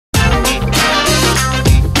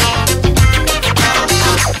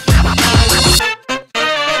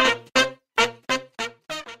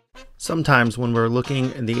Sometimes when we're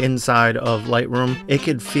looking in the inside of Lightroom, it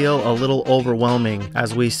could feel a little overwhelming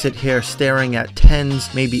as we sit here staring at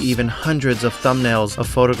tens, maybe even hundreds of thumbnails of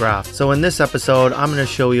photographs. So in this episode, I'm going to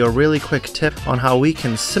show you a really quick tip on how we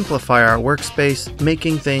can simplify our workspace,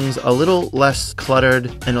 making things a little less cluttered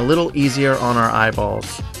and a little easier on our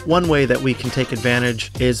eyeballs. One way that we can take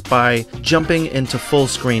advantage is by jumping into full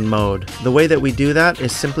screen mode. The way that we do that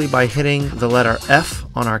is simply by hitting the letter F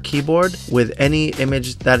on our keyboard with any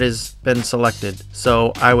image that has been selected.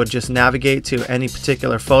 So I would just navigate to any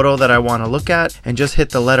particular photo that I want to look at and just hit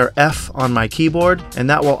the letter F on my keyboard, and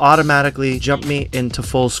that will automatically jump me into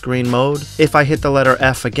full screen mode. If I hit the letter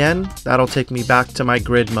F again, that'll take me back to my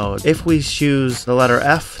grid mode. If we choose the letter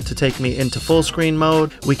F to take me into full screen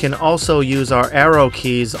mode, we can also use our arrow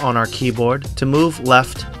keys on our keyboard to move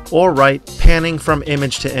left or right, panning from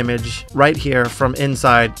image to image right here from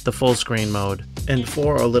inside the full screen mode. And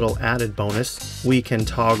for a little added bonus, we can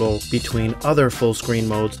toggle between other full screen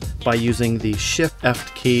modes by using the Shift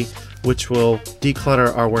F key, which will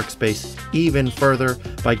declutter our workspace even further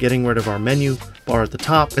by getting rid of our menu bar at the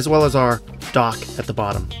top as well as our dock at the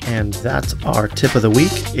bottom. And that's our tip of the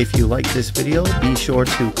week. If you like this video, be sure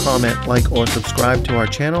to comment, like, or subscribe to our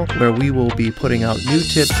channel, where we will be putting out new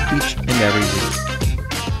tips each and every week.